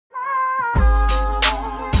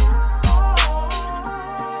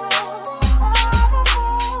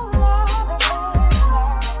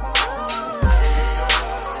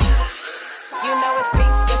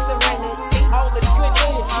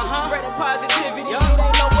positivity. It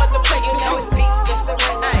ain't no other place to know it's peace, just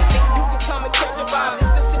serenity. You can come and catch a vibe,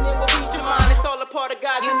 just listening will reach your mind. It's all a part of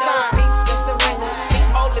God's design. It's peace, just serenity.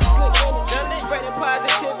 All is good energy, spreading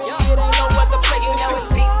positivity. It ain't no other place to know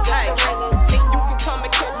it's peace, just serenity. You can come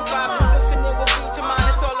and catch a vibe, just listening will reach your mind.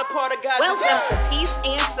 It's all a part of God's design. Welcome to Peace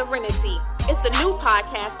and Serenity. It's the new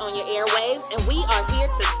podcast on your airwaves, and we are here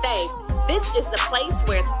to stay. This is the place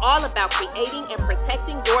where it's all about creating and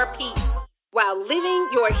protecting your peace while living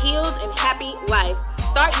your healed and happy life.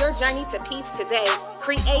 Start your journey to peace today.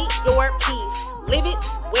 Create your peace. Live it,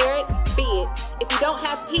 wear it, be it. If you don't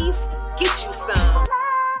have peace, get you some.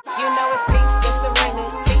 You know it's peace, just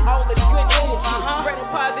serenity. All is good energy, spreading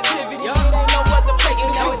positivity. It ain't no other place.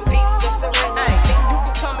 You know it's peace, just serenity. You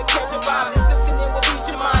can come and catch a vibe, just listening will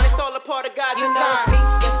reach your mind. It's all a part of God's design. You know it's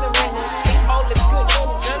peace, just serenity. All is good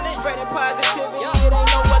energy, spreading positivity. It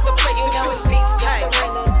ain't no other place. You know it's peace, just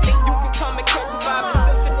serenity. You can come and catch a vibe, just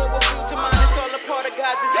listening will reach your mind. It's all a part of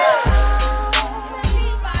God's design.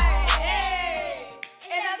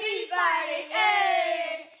 It's a peace party,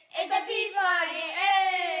 hey! It's a peace party,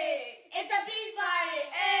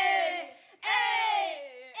 hey!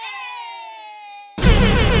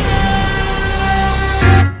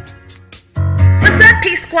 What's up,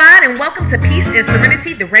 Peace Squad, and welcome to Peace and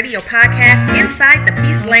Serenity, the radio podcast inside the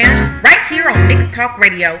Peace Lounge, right here on Mixed Talk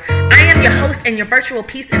Radio. I am your host and your virtual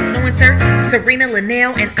peace influencer, Serena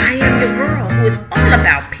Linnell, and I am your girl who is all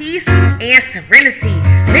about peace and serenity.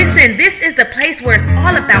 Listen, this is the place where it's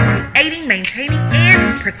all about creating, maintaining,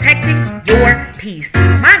 and protecting your peace.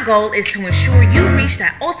 My goal is to ensure you reach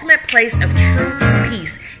that ultimate place of true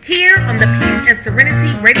peace. Here on the Peace and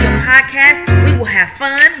Serenity radio podcast, we will have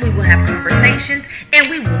fun, we will have conversations, and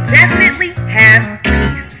we will definitely have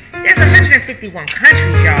peace. There's 151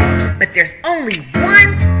 countries, y'all, but there's only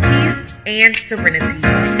one peace and serenity.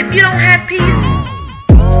 If you don't have peace,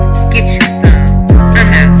 get you some.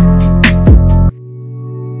 I'm out.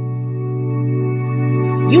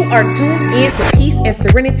 You are tuned in to Peace and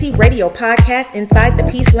Serenity radio podcast inside the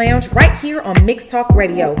Peace Lounge right here on Mixed Talk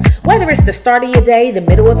Radio. Whether it's the start of your day, the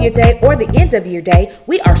middle of your day, or the end of your day,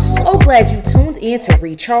 we are so glad you tuned in to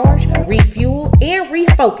recharge, refuel, and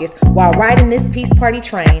refocus while riding this peace party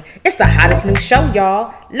train. It's the hottest new show,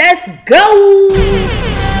 y'all. Let's go!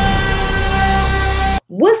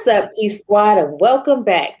 What's up, Peace Squad, and welcome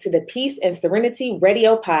back to the Peace and Serenity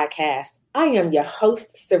radio podcast. I am your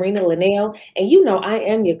host, Serena Linnell, and you know I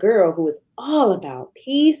am your girl who is all about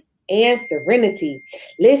peace and serenity.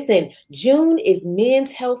 Listen, June is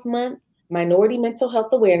Men's Health Month, Minority Mental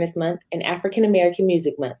Health Awareness Month, and African American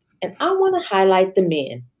Music Month. And I want to highlight the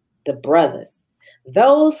men, the brothers,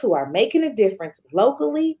 those who are making a difference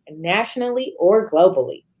locally, nationally, or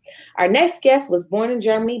globally. Our next guest was born in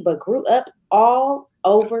Germany, but grew up all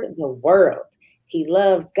over the world. He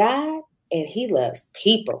loves God and he loves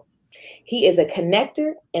people. He is a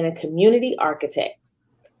connector and a community architect.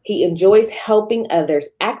 He enjoys helping others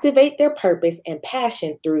activate their purpose and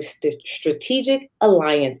passion through strategic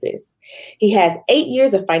alliances. He has 8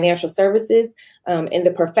 years of financial services in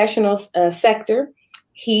the professional sector.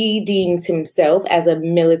 He deems himself as a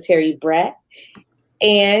military brat,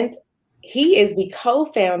 and he is the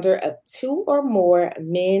co-founder of Two or More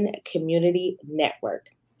Men Community Network.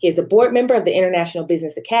 He is a board member of the International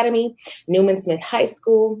Business Academy, Newman Smith High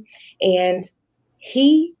School, and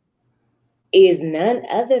he is none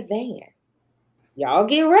other than, y'all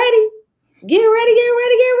get ready. Get ready.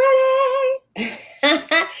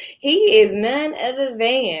 He is none other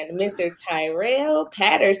than Mr. Tyrell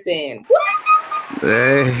Patterson.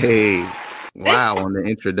 Hey, wow, on the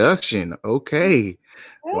introduction. Okay.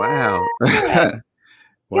 Wow.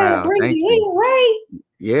 Wow. Thank you. In, right?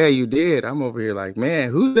 Yeah, you did. I'm over here like, man,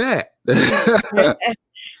 who's that?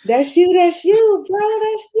 That's you, bro.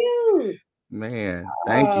 That's you. Man,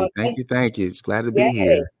 thank you. It's glad to be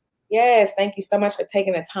here. Yes, thank you so much for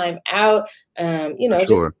taking the time out. Sure.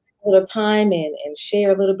 Just a little time and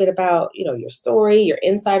share a little bit about, your story, your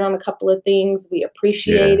insight on a couple of things. We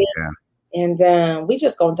appreciate it. Yeah. And we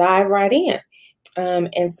just gonna dive right in.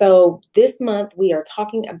 And so this month we are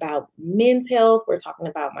talking about men's health. We're talking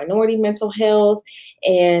about minority mental health.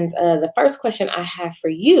 And the first question I have for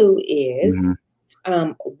you is,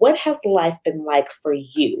 what has life been like for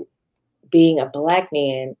you being a Black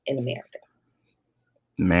man in America?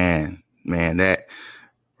 Man, that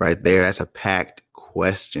right there, that's a packed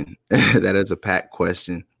question. That is a packed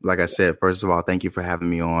question. Like I said, first of all, thank you for having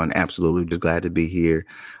me on. Absolutely. Just glad to be here.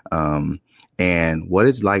 And what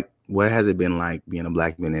has it been like being a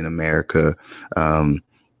Black man in America?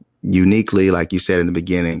 Uniquely, like you said in the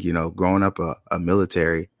beginning, growing up a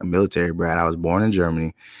military brat. I was born in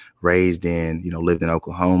Germany, raised in, lived in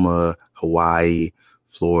Oklahoma, Hawaii,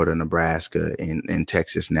 Florida, Nebraska, and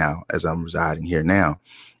Texas now, as I'm residing here now.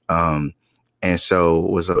 And so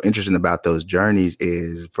what's so interesting about those journeys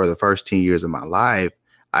is for the first 10 years of my life,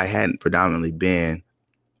 I hadn't predominantly been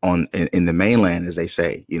in the mainland, as they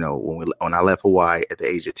say. You know, when I left Hawaii at the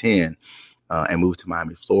age of 10 and moved to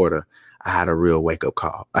Miami, Florida, I had a real wake up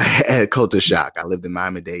call. I had culture shock. I lived in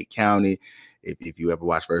Miami-Dade County. If you ever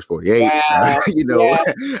watch First 48, wow. you know,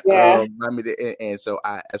 yeah. And so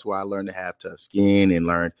that's where I learned to have tough skin and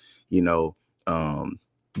learned,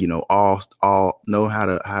 all know how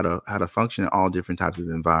to function in all different types of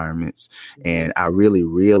environments. Mm-hmm. And I really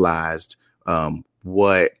realized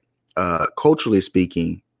what culturally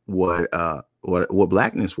speaking, what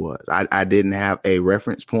Blackness was. I didn't have a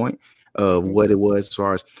reference point of what it was. As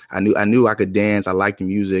far as I knew I could dance. I liked the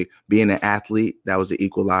music. Being an athlete, that was the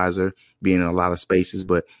equalizer. Being in a lot of spaces,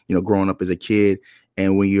 but growing up as a kid,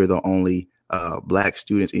 and when you're the only Black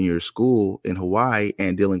students in your school in Hawaii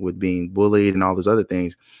and dealing with being bullied and all those other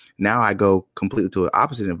things, now I go completely to an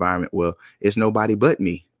opposite environment. Well, it's nobody but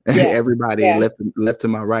me. Yeah. Everybody left to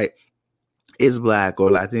my right is Black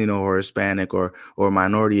or Latino or Hispanic or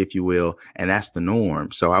minority, if you will, and that's the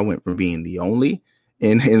norm. So I went from being the only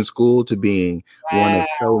in school to being one of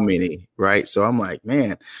so many, right? So I'm like,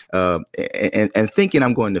 man, and thinking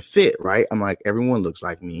I'm going to fit, right? I'm like, everyone looks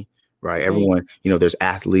like me, right? Everyone, there's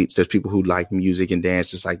athletes, there's people who like music and dance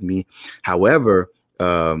just like me. However,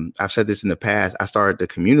 I've said this in the past, I started to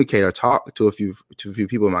communicate or talk to a few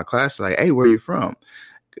people in my class, like, hey, where are you from?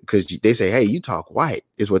 Because they say, hey, you talk white,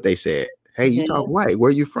 is what they said. Hey, you talk white. Where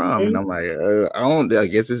are you from? And I'm like, I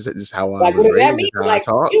guess this is how I was raised, how I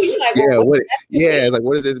talk.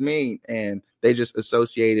 What does this mean? And they just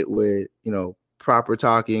associate it with, proper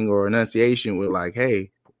talking or enunciation with like, hey,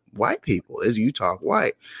 white people, is you talk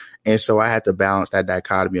white. And so I had to balance that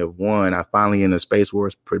dichotomy of one, I finally in a space where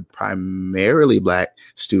it's primarily Black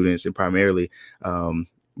students and primarily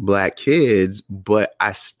Black kids, but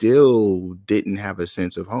I still didn't have a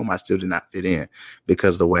sense of home. I still did not fit in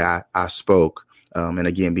because the way I spoke, and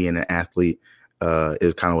again, being an athlete,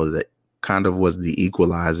 it kind of was the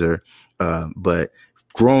equalizer. But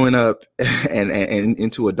growing up and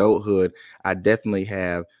into adulthood, I definitely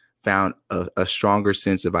have found a stronger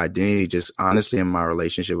sense of identity, just honestly in my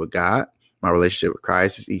relationship with God, my relationship with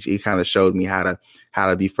Christ. He kind of showed me how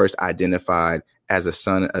to be first identified as a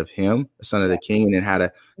son of Him, a son of the King, and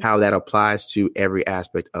then how that applies to every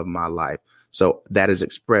aspect of my life. So that is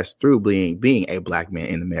expressed through being a Black man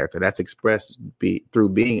in America. That's expressed through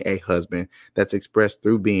being a husband. That's expressed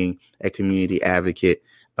through being a community advocate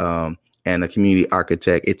and a community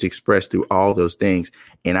architect. It's expressed through all those things.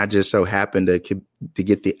 And I just so happened to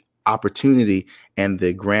get the opportunity and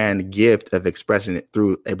the grand gift of expressing it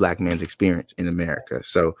through a Black man's experience in America.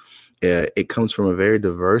 So it comes from a very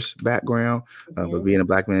diverse background, but being a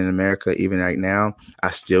Black man in America, even right now, I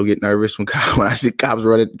still get nervous when I see cops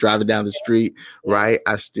driving down the street, right?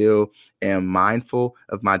 I still am mindful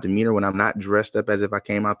of my demeanor when I'm not dressed up as if I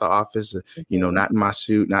came out the office, not in my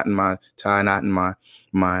suit, not in my tie, not in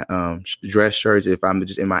my dress shirts. If I'm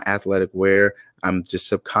just in my athletic wear, I'm just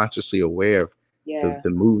subconsciously aware of the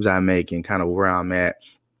moves I make and kind of where I'm at.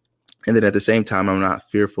 And then at the same time, I'm not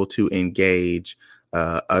fearful to engage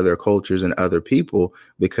other cultures and other people,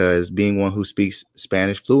 because being one who speaks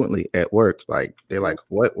Spanish fluently at work, like they're like,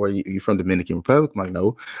 what, where are you from? Dominican Republic? I'm like,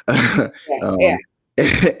 no.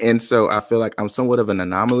 And so I feel like I'm somewhat of an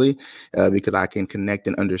anomaly because I can connect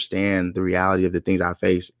and understand the reality of the things I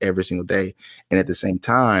face every single day. And at the same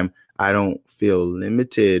time, I don't feel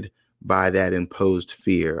limited by that imposed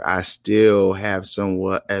fear. I still have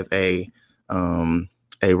somewhat of a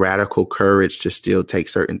radical courage to still take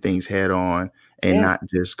certain things head on and not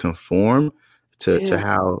just conform to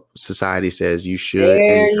how society says you should,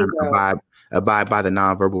 and kind of abide by the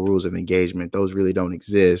nonverbal rules of engagement. Those really don't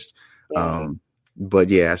exist. But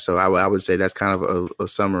yeah, so I would say that's kind of a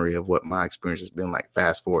summary of what my experience has been like.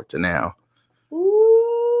 Fast forward to now.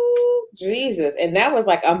 Ooh, Jesus. And that was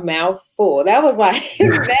like a mouthful. That was like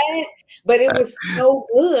that, but it was so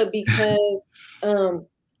good because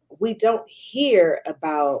we don't hear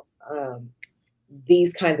about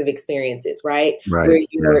these kinds of experiences, right? Where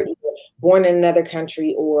you're either born in another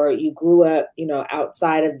country or you grew up,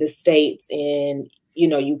 outside of the States, and,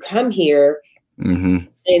 you come here and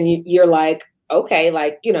you're like, okay,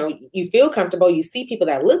 like, you feel comfortable. You see people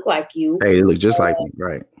that look like you. Hey, they look just like me,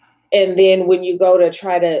 right? And then when you go to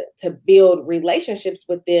try to build relationships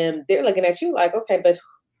with them, they're looking at you like, okay, but,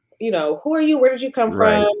 who are you? Where did you come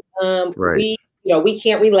from? We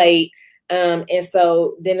can't relate. And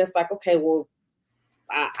so then it's like, okay, well,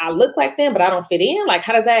 I look like them, but I don't fit in. Like,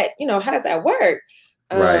 how does that work?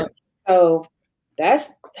 So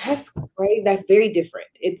that's great. That's very different.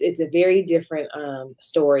 It's a very different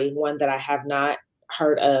story, one that I have not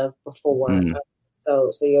heard of before. Mm.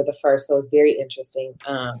 So you're the first. So it's very interesting.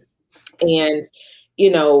 And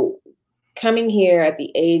you know, coming here at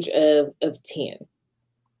the age of 10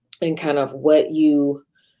 and kind of what you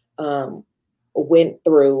went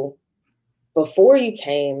through before you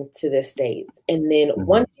came to the States. And then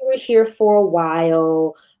once you were here for a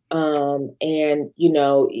while, and you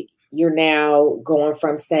know, you're now going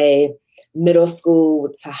from, say, middle school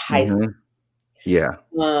to high school. Yeah.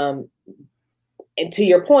 And to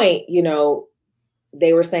your point, you know,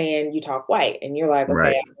 they were saying you talk white, and you're like, okay,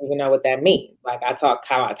 Right. I don't even know what that means. Like, I talk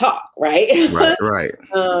how I talk, right? Right.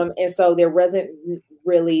 And so there wasn't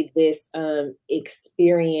really this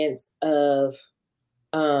experience of,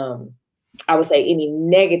 I would say, any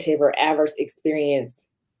negative or adverse experience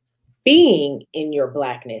being in your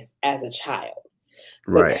Blackness as a child.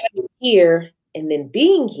 Right. But coming here and then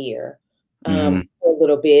being here for a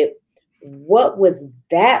little bit, what was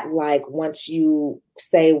that like once you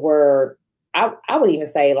say were, I would even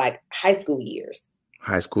say like high school years?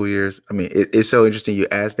 High school years. I mean, it's so interesting you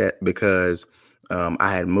asked that because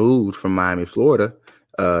I had moved from Miami, Florida,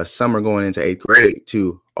 summer going into 8th grade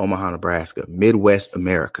to Omaha, Nebraska, Midwest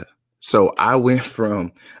America. So I went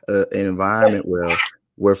from an environment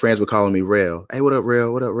where friends were calling me Rail. Hey, what up,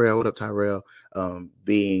 Rail? What up, Rail? What up, Tyrell?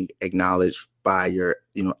 Being acknowledged by your,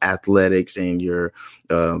 athletics and your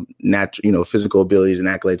natural, physical abilities and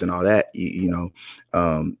accolades and all that,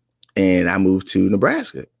 and I moved to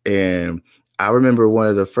Nebraska. And I remember one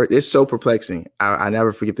of the first, it's so perplexing. I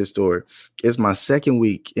never forget this story. It's my second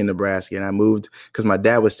week in Nebraska, and I moved because my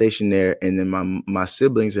dad was stationed there. And then my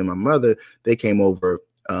siblings and my mother, they came over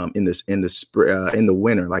in the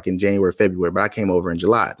winter, like in January, February, but I came over in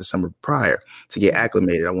July, the summer prior, to get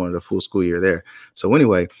acclimated. I wanted a full school year there. So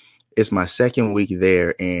anyway, it's my second week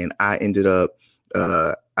there, and I ended up,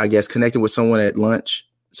 I guess, connecting with someone at lunch,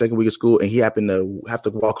 second week of school, and he happened to have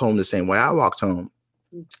to walk home the same way I walked home.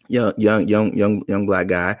 Young Black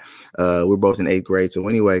guy. We're both in 8th grade. So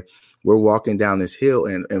anyway, we're walking down this hill,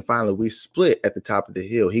 and finally we split at the top of the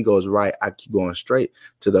hill. He goes right, I keep going straight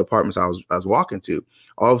to the apartments I was walking to.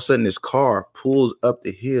 All of a sudden, this car pulls up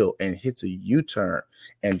the hill and hits a U-turn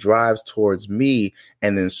and drives towards me,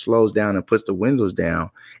 and then slows down and puts the windows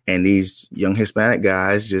down. And these young Hispanic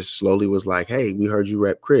guys just slowly was like, "Hey, we heard you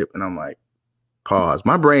rep Crip," and I'm like, pause.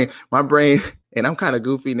 My brain, and I'm kind of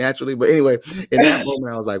goofy naturally, but anyway, in that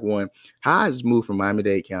moment, I was like, how I just moved from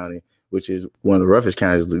Miami-Dade County, which is one of the roughest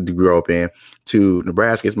counties to grow up in, to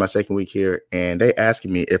Nebraska. It's my second week here, and they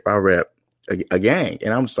asking me if I rep a gang,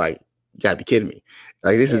 and I'm just like, you gotta be kidding me.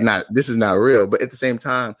 Like, this is not real. But at the same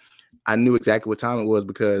time, I knew exactly what time it was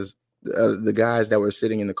because the guys that were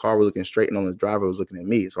sitting in the car were looking straight, and on the driver was looking at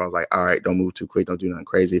me. So I was like, all right, don't move too quick, don't do nothing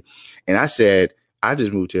crazy. And I said, I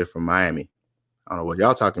just moved here from Miami. I don't know what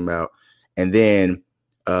y'all talking about. And then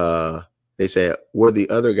they said, where'd the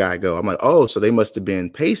other guy go? I'm like, oh, so they must have been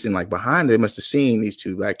pacing like behind. They must have seen these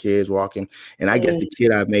two Black kids walking. And I guess the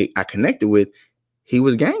kid I connected with, he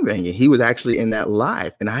was gangbanging. He was actually in that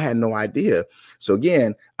life, and I had no idea. So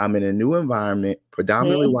again, I'm in a new environment,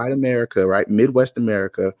 predominantly white America, right? Midwest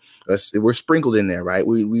America. We're sprinkled in there, right?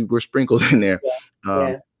 We were sprinkled in there.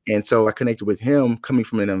 And so I connected with him coming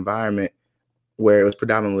from an environment where it was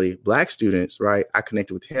predominantly Black students, right? I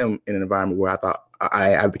connected with him in an environment where I thought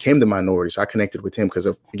I became the minority. So I connected with him because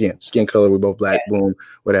of, again, skin color. We're both Black, boom,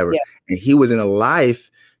 whatever. And he was in a life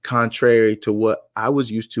contrary to what I was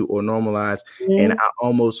used to or normalized. And I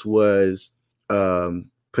almost was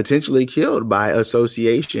potentially killed by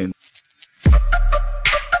association.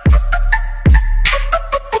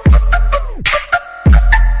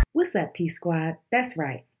 What's up, Peace Squad? That's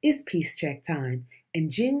right. It's Peace Check time. And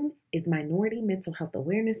June is Minority Mental Health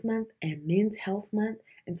Awareness Month and Men's Health Month.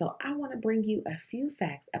 And so I want to bring you a few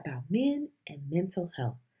facts about men and mental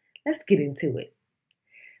health. Let's get into it.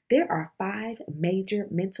 There are 5 major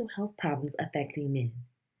mental health problems affecting men.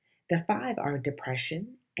 The 5 are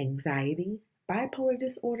depression, anxiety, bipolar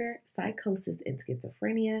disorder, psychosis and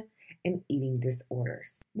schizophrenia, and eating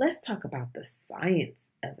disorders. Let's talk about the science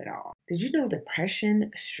of it all. Did you know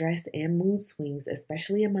depression, stress, and mood swings,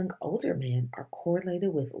 especially among older men, are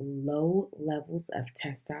correlated with low levels of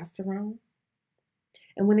testosterone?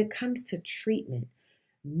 And when it comes to treatment,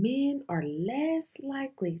 men are less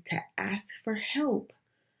likely to ask for help,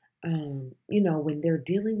 when they're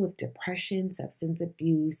dealing with depression, substance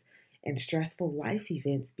abuse, and stressful life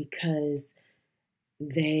events because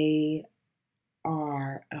they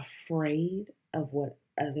are afraid of what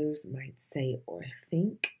others might say or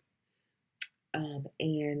think.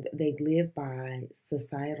 and they live by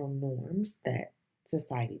societal norms that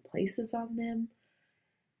society places on them.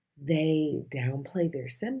 They downplay their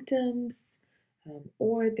symptoms,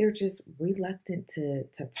 or they're just reluctant to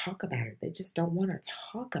talk about it. They just don't want to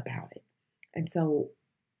talk about it. And so,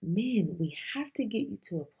 men, we have to get you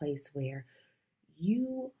to a place where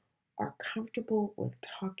you are comfortable with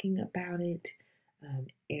talking about it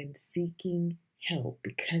and seeking help,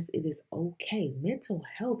 because it is okay. Mental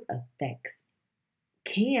health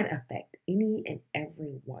can affect any and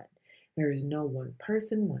everyone. There's no one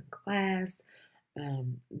person, one class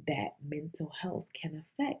that mental health can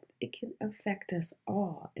affect. It can affect us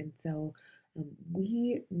all. And so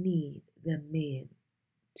we need the men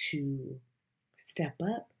to step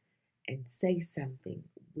up and say something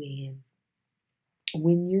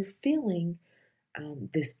when you're feeling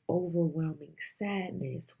this overwhelming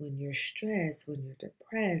sadness, when you're stressed, when you're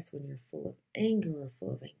depressed, when you're full of anger or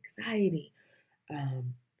full of anxiety.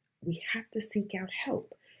 We have to seek out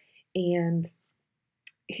help. And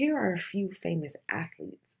here are a few famous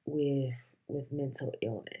athletes with mental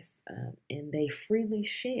illness, and they freely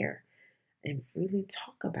share and freely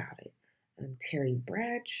talk about it. Terry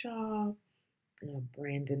Bradshaw,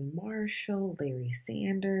 Brandon Marshall, Larry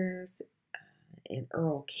Sanders, and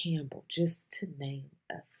Earl Campbell, just to name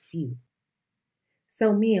a few.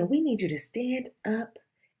 So, men, we need you to stand up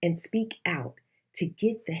and speak out to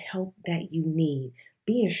get the help that you need.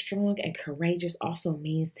 Being strong and courageous also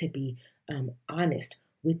means to be honest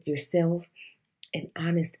with yourself and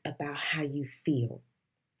honest about how you feel.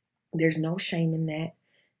 There's no shame in that.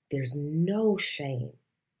 There's no shame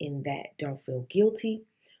in that. Don't feel guilty.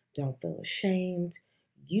 Don't feel ashamed.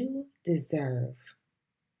 You deserve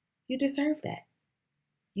that.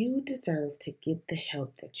 You deserve to get the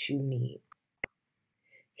help that you need.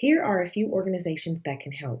 Here are a few organizations that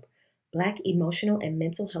can help. Black Emotional and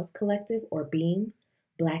Mental Health Collective, or BEAM,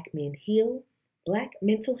 Black Men Heal, Black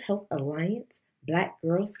Mental Health Alliance, Black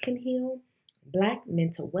Girls Can Heal, Black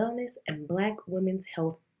Mental Wellness, and Black Women's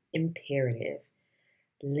Health Imperative.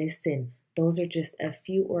 Listen, those are just a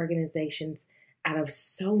few organizations out of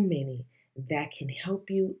so many that can help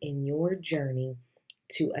you in your journey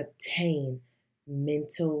to obtain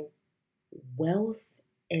mental wealth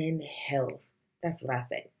and health. That's what I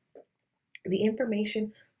say. The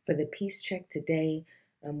information for the Peace Check today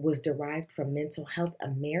was derived from Mental Health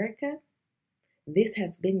America. This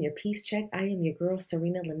has been your Peace Check. I am your girl,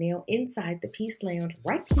 Serena Linnell, inside the Peace Lounge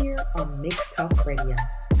right here on Mixed Talk Radio.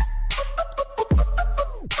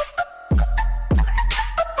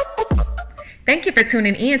 Thank you for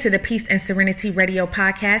tuning in to the Peace and Serenity Radio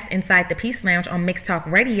podcast inside the Peace Lounge on Mixed Talk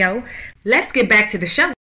Radio. Let's get back to the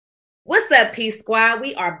show. What's up, Peace Squad?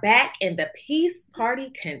 We are back and the Peace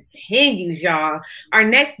Party continues, y'all. Our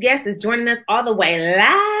next guest is joining us all the way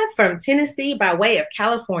live from Tennessee by way of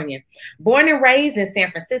California. Born and raised in San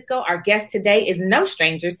Francisco, our guest today is no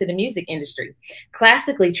stranger to the music industry.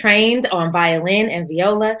 Classically trained on violin and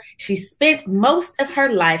viola, she spent most of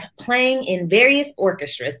her life playing in various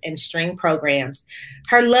orchestras and string programs.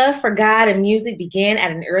 Her love for God and music began at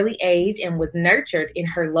an early age and was nurtured in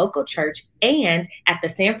her local church and at the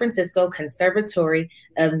San Francisco Conservatory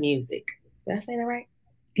of Music. Did I say that right?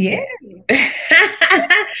 Yeah.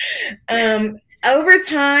 Over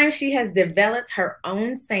time, she has developed her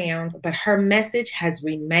own sound, but her message has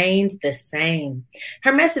remained the same.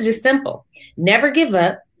 Her message is simple: never give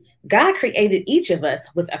up. God created each of us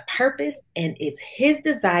with a purpose, and it's His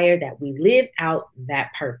desire that we live out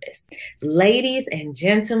that purpose. Ladies and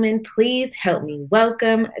gentlemen, please help me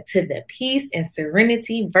welcome to the Peace and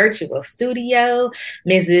Serenity Virtual Studio,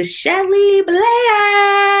 Mrs. Shelly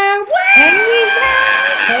Blair.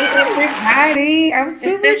 Hey, everybody. I'm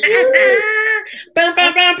super cute. Bum,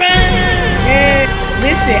 bum, bum, bum. Yeah.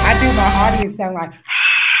 Listen, I do my audience sound like,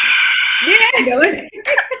 yeah.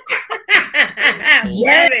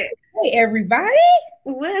 Love it. Hey, everybody.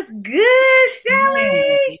 What's good,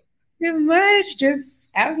 Shelly? Not much. Just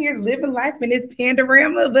out here living life in this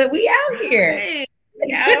panorama, but we out here. Hey,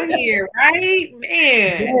 we out here, right?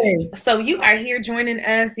 Man. Yes. So you are here joining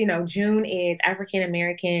us. You know, June is African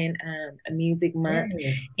American Music Month.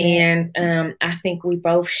 Yes. And I think we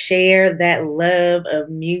both share that love of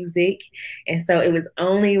music. And so it was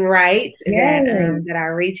only right that I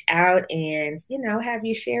reach out and, you know, have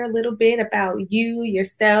you share a little bit about you,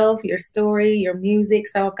 yourself, your story, your music.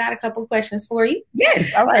 So I've got a couple questions for you.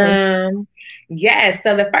 Yes. All right. Yes.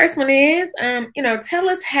 So the first one is, you know, tell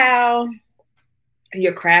us how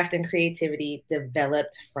your craft and creativity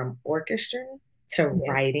developed from orchestra to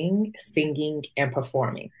writing, singing, and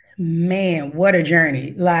performing. Man, what a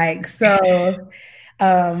journey. Like, so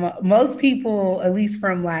Most people, at least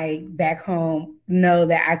from like back home, know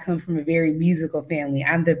that I come from a very musical family.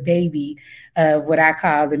 I'm the baby of what I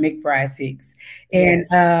call the McBride Six. And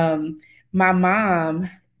my mom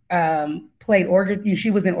played organ.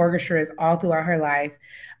 She was in orchestras all throughout her life.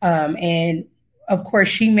 And of course,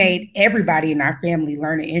 she made everybody in our family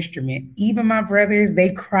learn an instrument. Even my brothers,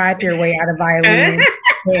 they cried their way out of violin.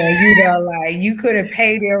 And, like you could have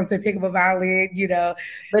paid them to pick up a violin,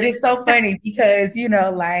 but it's so funny because,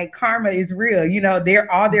 like karma is real,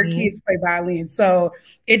 all their kids play violin. So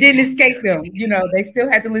it didn't escape them, they still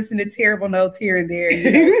had to listen to terrible notes here and there,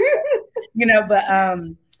 but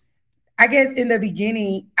I guess in the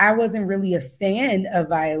beginning, I wasn't really a fan of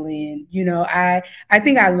violin. I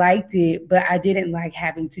think I liked it, but I didn't like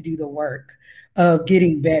having to do the work of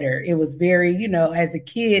getting better. It was very, as a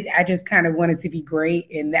kid, I just kind of wanted to be great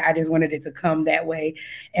and I just wanted it to come that way.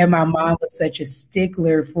 And my mom was such a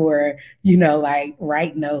stickler for, like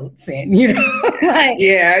write notes and, like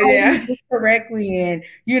correctly. And,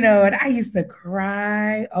 and I used to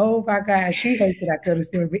cry. Oh my gosh, she hates that I tell the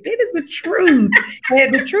story, but it is the truth.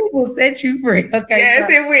 And the truth will set you free. Okay. Yes,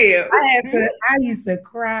 it will. I used to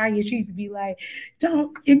cry and she used to be like,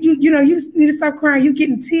 if you need to stop crying, you're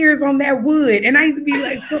getting tears on that wood. And I used to be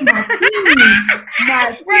like, put my feelings,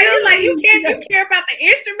 like you care about the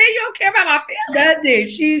instrument, you don't care about my feelings. Nothing.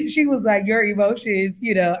 She was like, your emotions,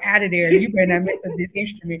 out of there. You better not mess up this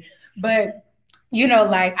instrument. But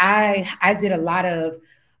like I did a lot of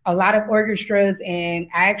orchestras, and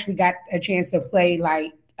I actually got a chance to play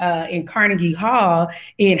like in Carnegie Hall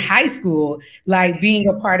in high school, like being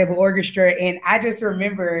a part of an orchestra. And I just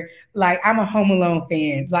remember, like, I'm a Home Alone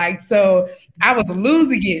fan. Like, so I was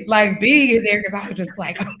losing it, like being in there, because I was just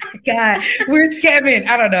like, oh my God, where's Kevin?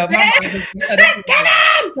 I don't know. My mom was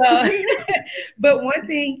Kevin! But one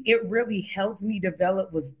thing it really helped me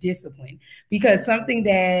develop was discipline, because something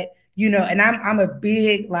that, and I'm a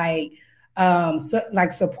big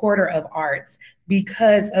supporter of arts,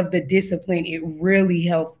 because of the discipline it really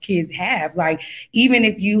helps kids have. Like, even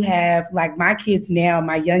if you have, like my kids now,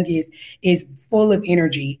 my youngest is full of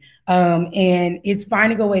energy. And it's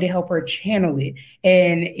finding a way to help her channel it.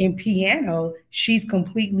 And in piano, she's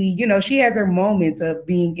completely, she has her moments of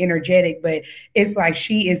being energetic, but it's like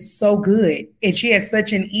she is so good and she has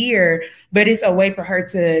such an ear, but it's a way for her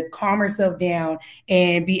to calm herself down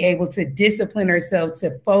and be able to discipline herself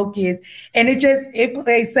to focus. And it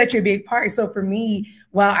plays such a big part. So for me,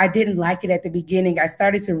 while I didn't like it at the beginning, I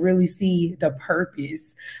started to really see the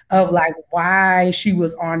purpose of like why she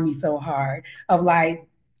was on me so hard, of like,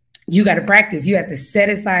 you got to practice. You have to set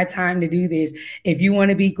aside time to do this. If you want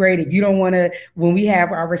to be great, if you don't want to, when we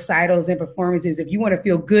have our recitals and performances, if you want to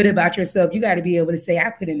feel good about yourself, you got to be able to say,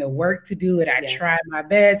 I put in the work to do it. I tried my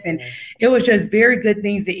best. And it was just very good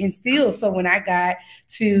things to instill. So when I got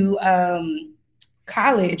to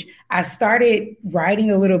college, I started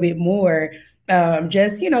writing a little bit more,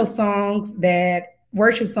 just,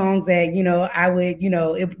 worship songs that, I would,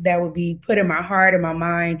 that would be put in my heart and my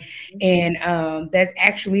mind. And that's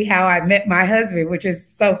actually how I met my husband, which is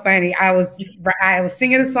so funny. I was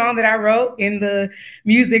singing a song that I wrote in the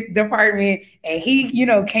music department, and he,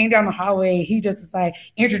 came down the hallway. He just was like,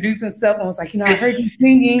 introduced himself and was like, I heard you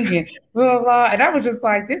singing and blah, blah, blah. And I was just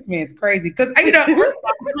like, this man's crazy. Because, I'm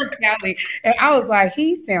from Cali, and I was like,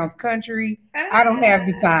 he sounds country. I don't have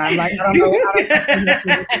the time. Like, I don't know.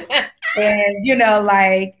 And,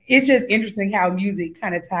 like, it's just interesting how music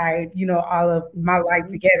kind of tied, all of my life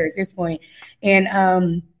together at this point.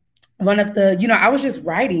 And one of the, I was just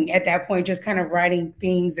writing at that point, just kind of writing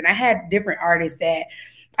things. And I had different artists that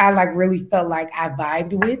I like really felt like I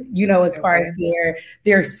vibed with, as far as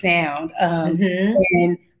their sound.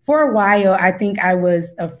 And for a while, I think I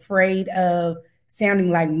was afraid of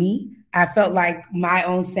sounding like me. I felt like my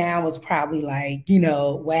own sound was probably like,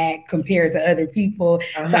 whack compared to other people.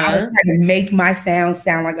 So I was trying to make my sound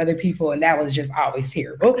like other people. And that was just always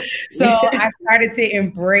terrible. So I started to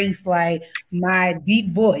embrace like my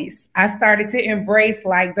deep voice. I started to embrace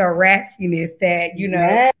like the raspiness that,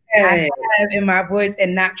 I have in my voice,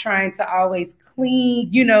 and not trying to always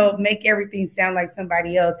clean, make everything sound like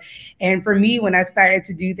somebody else. And for me, when I started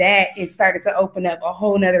to do that, it started to open up a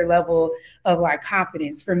whole nother level of like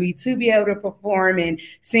confidence for me to be able to perform and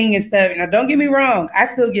sing and stuff. Now, don't get me wrong, I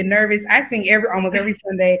still get nervous. I sing almost every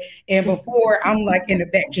Sunday, and before I'm like in the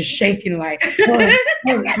back just shaking like,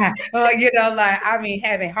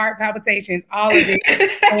 having heart palpitations, all of it.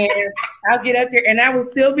 And I'll get up there and I will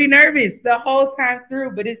still be nervous the whole time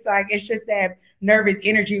through. But it's just that nervous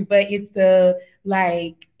energy, but it's the,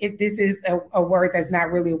 like, if this is a word that's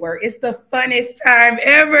not really a word, it's the funnest time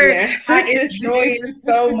ever. Yeah. I enjoy it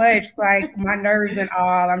so much. Like, my nerves and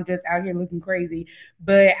all, I'm just out here looking crazy.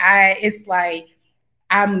 But it's like,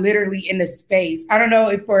 I'm literally in the space. I don't know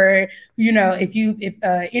if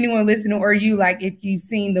anyone listening or you, like, if you've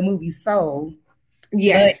seen the movie Soul.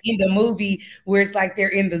 Yes. But in the movie where it's like they're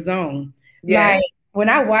in the zone. Yeah. Like, when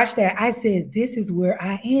I watched that, I said, this is where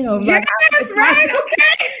I am. Yes, Like, right,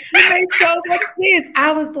 okay. It made so much sense.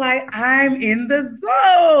 I was like, I'm in the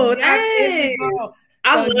zone. Yes. I'm in the zone.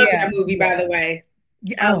 I So, love that movie, by the way.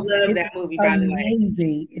 I love that movie, by the way.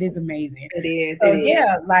 Amazing. It is amazing. It is. So,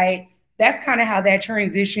 yeah, like, that's kind of how that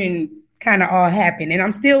transition kind of all happened. And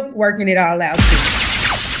I'm still working it all out too.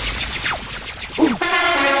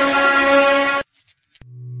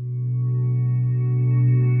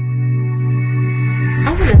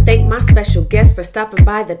 I want to thank my special guest for stopping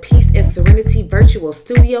by the Peace and Serenity virtual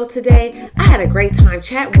studio today. I had a great time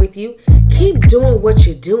chatting with you. Keep doing what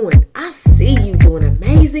you're doing. I see you doing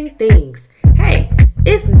amazing things. Hey,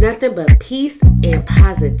 it's nothing but peace and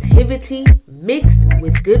positivity mixed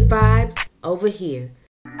with good vibes over here.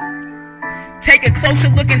 Take a closer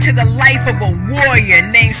look into the life of a warrior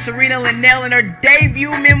named Czarinaty in her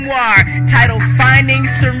debut memoir titled Finding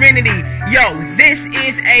Serenity. Yo, this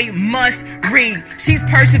is a must read. She's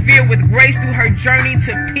persevered with grace through her journey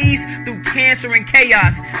to peace through cancer and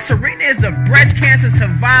chaos. Czarinaty is a breast cancer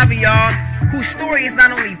survivor, y'all, whose story is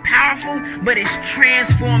not only powerful, but is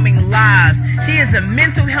transforming lives. She is a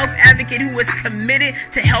mental health advocate who is committed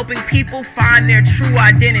to helping people find their true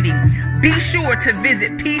identity. Be sure to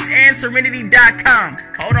visit peaceandserenity.com.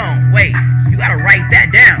 Hold on, wait, you gotta write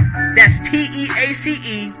that down. That's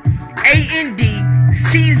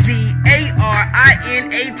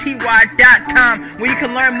peaceandserenity.com, where you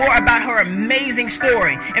can learn more about her amazing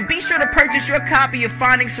story. And be sure to purchase your copy of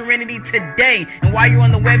Finding Serenity today. And while you're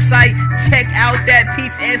on the website, check out that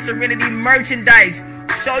Peace and Serenity merchandise.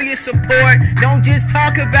 Show your support. Don't just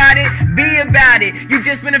talk about it, be about it. You've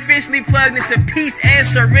just been officially plugged into Peace and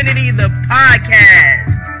Serenity, the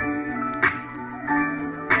podcast.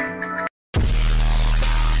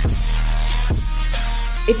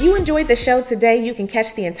 If you enjoyed the show today, you can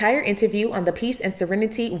catch the entire interview on the Peace and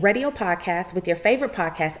Serenity Radio Podcast with your favorite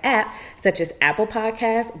podcast app, such as Apple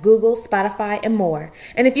Podcasts, Google, Spotify, and more.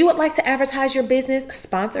 And if you would like to advertise your business,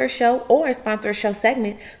 sponsor a show, or sponsor a show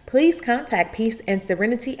segment, please contact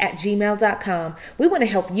peaceandserenity@gmail.com. We want to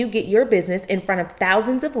help you get your business in front of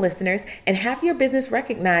thousands of listeners and have your business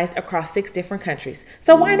recognized across 6 different countries.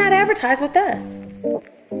 So why not advertise with us?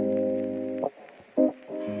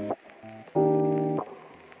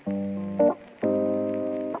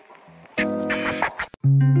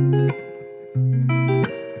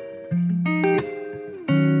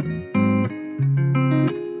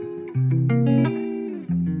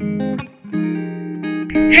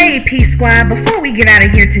 Hey Peace Squad, before we get out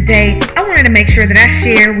of here today, I wanted to make sure that I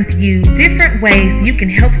share with you different ways you can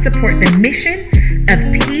help support the mission of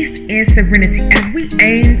Peace and Serenity as we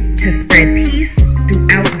aim to spread peace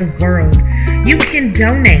throughout the world. You can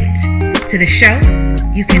donate to the show.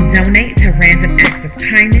 You can donate to random acts of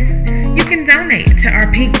kindness. You can donate to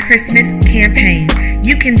our Pink Christmas campaign.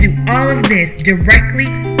 You can do all of this directly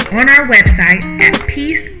on our website at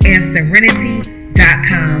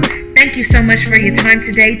peaceandserenity.com. Thank you so much for your time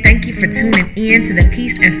today. Thank you for tuning in to the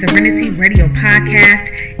Peace and Serenity Radio Podcast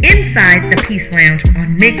inside the Peace Lounge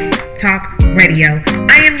on Mix Talk Radio.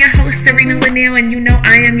 I am your host, Serena Linnell, and you know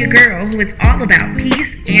I am your girl who is all about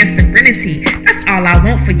peace and serenity. That's all I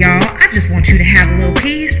want for y'all. I just want you to have a little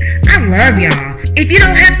peace. I love y'all. If you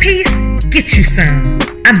don't have peace, get you some.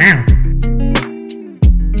 I'm out.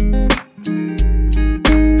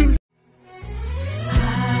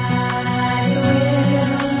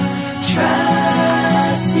 Try